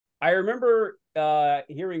I remember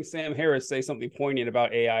hearing Sam Harris say something poignant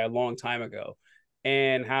about AI a long time ago,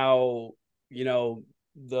 and how, you know,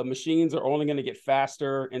 the machines are only going to get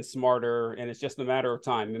faster and smarter, and it's just a matter of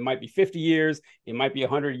time. It might be 50 years, it might be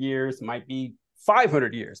 100 years, it might be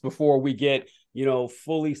 500 years before we get, you know,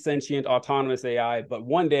 fully sentient autonomous AI. But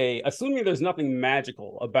one day, assuming there's nothing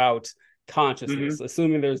magical about consciousness,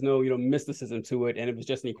 assuming there's no, you know, mysticism to it, and it was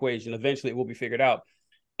just an equation, eventually it will be figured out.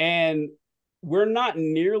 And we're not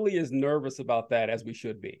nearly as nervous about that as we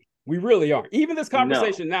should be. We really aren't. Even this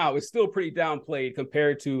conversation now is still pretty downplayed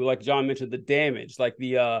compared to, like John mentioned, the damage, like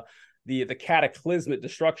the cataclysmic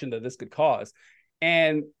destruction that this could cause.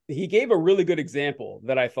 And he gave a really good example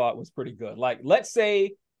that I thought was pretty good. Like, let's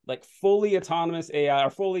say like fully autonomous AI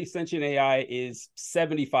or fully sentient AI is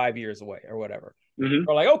 75 years away or whatever.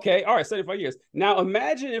 Or like, okay, all right, 75 years. Now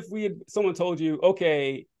imagine if someone told you,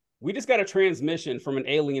 okay, we just got a transmission from an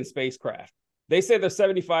alien spacecraft. They say they're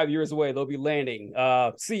 75 years away. They'll be landing.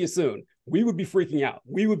 See you soon. We would be freaking out.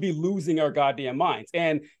 We would be losing our goddamn minds.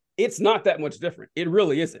 And it's not that much different. It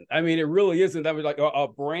really isn't. I mean, it really isn't. That was like a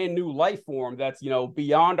brand new life form that's, you know,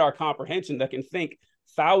 beyond our comprehension, that can think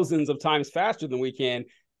thousands of times faster than we can,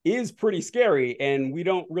 is pretty scary. And we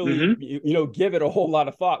don't really, you know, give it a whole lot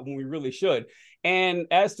of thought when we really should. And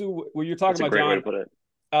as to what you're talking about,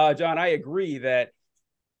 John, John, I agree that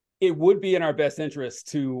it would be in our best interest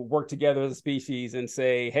to work together as a species and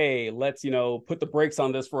say, hey, let's, you know, put the brakes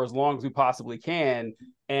on this for as long as we possibly can.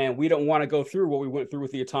 And we don't want to go through what we went through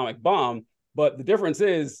with the atomic bomb. But the difference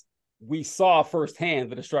is we saw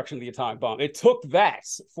firsthand the destruction of the atomic bomb. It took that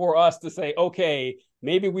for us to say, okay,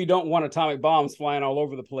 maybe we don't want atomic bombs flying all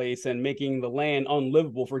over the place and making the land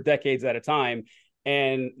unlivable for decades at a time.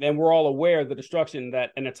 And then we're all aware of the destruction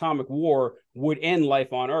that an atomic war would end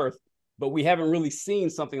life on Earth. But we haven't really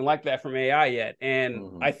seen something like that from AI yet.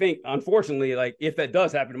 And I think, unfortunately, like if that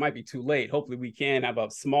does happen, it might be too late. Hopefully we can have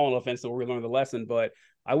a small enough instance where we learn the lesson, but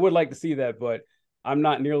I would like to see that, but I'm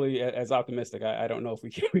not nearly as optimistic. I don't know if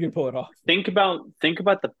we can pull it off. Think about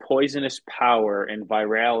the poisonous power and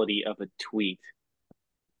virality of a tweet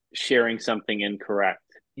sharing something incorrect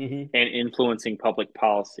and influencing public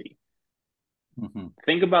policy.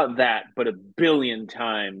 Think about that, but a billion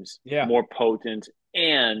times more potent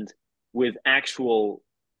and with actual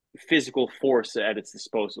physical force at its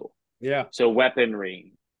disposal. So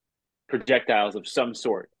weaponry, projectiles of some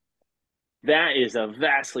sort. That is a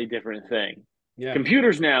vastly different thing.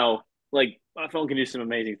 Computers now, like my phone can do some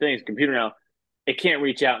amazing things. Computer now, it can't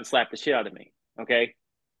reach out and slap the shit out of me. Okay?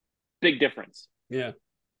 Big difference.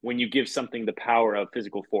 When you give something the power of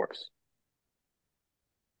physical force.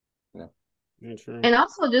 And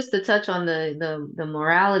also, just to touch on the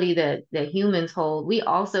morality that humans hold, we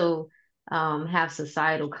also have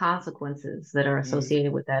societal consequences that are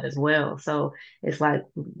associated with that as well. So it's like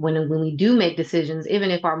when we do make decisions,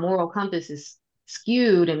 even if our moral compass is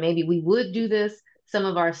skewed and maybe we would do this, some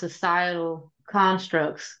of our societal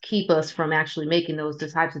constructs keep us from actually making those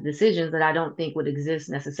types of decisions that I don't think would exist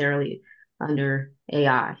necessarily under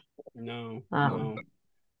AI. No.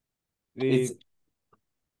 Good.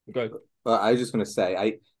 I was just going to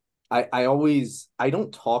say, I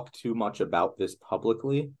don't talk too much about this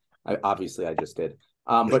publicly. Obviously I just did.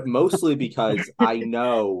 But mostly because I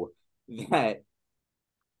know that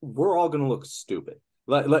we're all going to look stupid.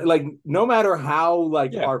 Like no matter how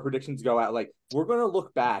our predictions go out, like we're going to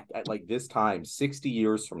look back at like this time 60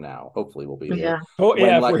 years from now. Hopefully we'll be here.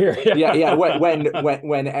 We're here.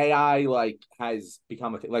 When AI like has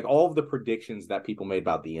become a thing, like all of the predictions that people made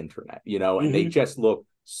about the internet, you know, and they just look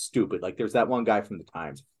stupid. Like there's that one guy from the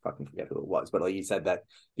Times, I fucking forget who it was, but like he said that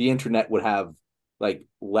the internet would have like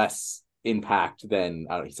less impact than,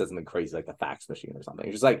 I don't know, he said something crazy like the fax machine or something.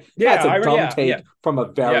 It's just like, it's a dumb take from a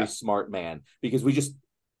very smart man, because we just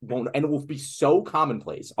won't, and it will be so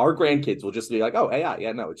commonplace. Our grandkids will just be like, oh, AI,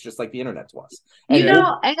 it's just like the internet to us. And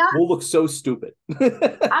we'll look so stupid. I'm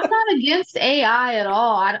not against AI at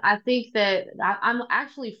all. I think that I'm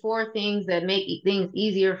actually for things that make things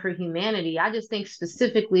easier for humanity. I just think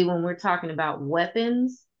specifically when we're talking about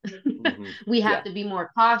weapons, we have to be more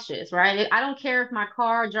cautious, right? I don't care if my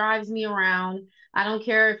car drives me around. I don't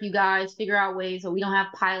care if you guys figure out ways so we don't have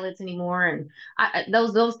pilots anymore. And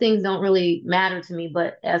those things don't really matter to me.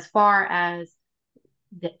 But as far as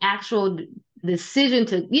the actual decision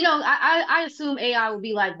to, I assume AI will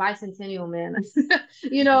be like Bicentennial Man,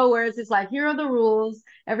 where it's just like, here are the rules.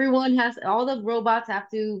 All the robots have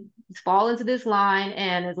to fall into this line.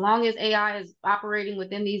 And as long as AI is operating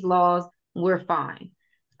within these laws, we're fine.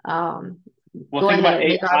 Well, think about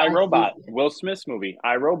iRobot, Will Smith's movie,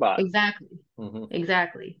 iRobot.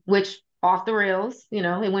 Exactly. Which off the rails. You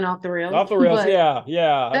know, it went off the rails. Off the rails, but...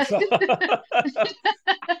 yeah.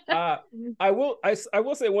 I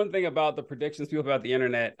will say one thing about the predictions people about the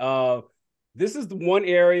internet. This is the one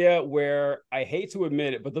area where I hate to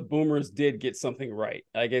admit it, but the boomers did get something right.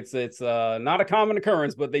 Like it's not a common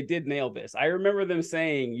occurrence, but they did nail this. I remember them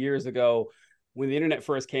saying years ago when the internet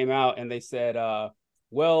first came out, and they said,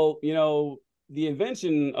 well, you know, the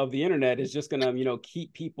invention of the internet is just going to, you know,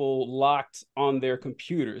 keep people locked on their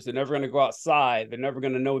computers. They're never going to go outside. They're never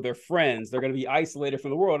going to know their friends. They're going to be isolated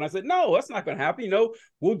from the world. And I said, no, that's not going to happen. You know,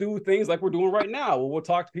 we'll do things like we're doing right now. We'll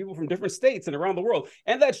talk to people from different states and around the world.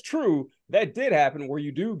 And that's true. That did happen, where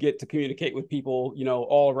you do get to communicate with people, you know,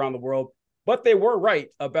 all around the world. But they were right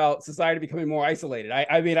about society becoming more isolated.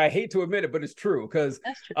 I mean, I hate to admit it, but it's true, because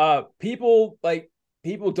people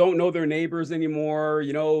don't know their neighbors anymore.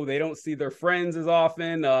 You know, they don't see their friends as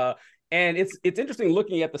often. And it's interesting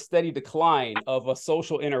looking at the steady decline of a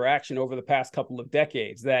social interaction over the past couple of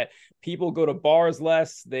decades, that people go to bars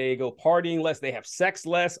less, they go partying less, they have sex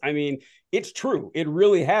less. I mean, it's true. It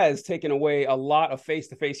really has taken away a lot of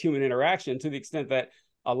face-to-face human interaction, to the extent that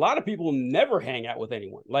a lot of people never hang out with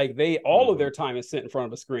anyone. Like all of their time is spent in front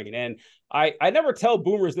of a screen. And I never tell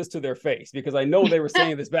boomers this to their face, because I know they were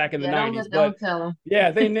saying this back in the 90s. Don't tell them.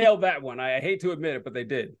 Yeah, they nailed that one. I hate to admit it, but they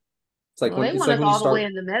did. It's like they want us all the way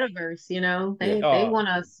in the metaverse, you know. They want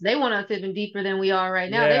us even deeper than we are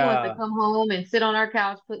right now. They want us to come home and sit on our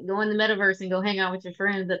couch, go in the metaverse and go hang out with your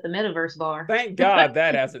friends at the metaverse bar. Thank God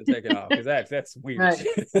that hasn't taken off, because that's weird. Right.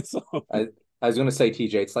 So. I was gonna say,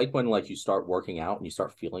 TJ, it's like when you start working out and you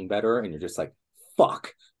start feeling better, and you're just like,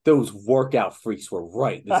 fuck, those workout freaks were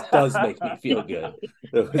right. This does make me feel good.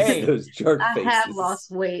 Those jerk faces. I have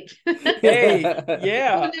lost weight. Hey,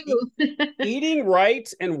 yeah. Eating right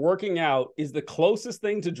and working out is the closest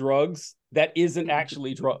thing to drugs that isn't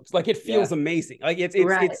actually drugs. Like, it feels amazing. Like it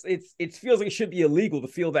feels like it should be illegal to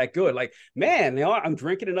feel that good. Like, man, you know, I'm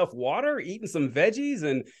drinking enough water, eating some veggies,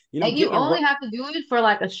 and you know, and you only have to do it for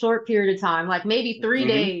like a short period of time, like maybe 3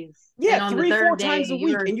 days. Yeah, 3-4 times a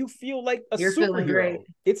week, and you feel like a superhero.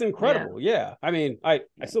 It's incredible. Yeah. I mean, I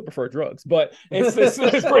still prefer drugs, but it's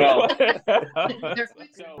pretty.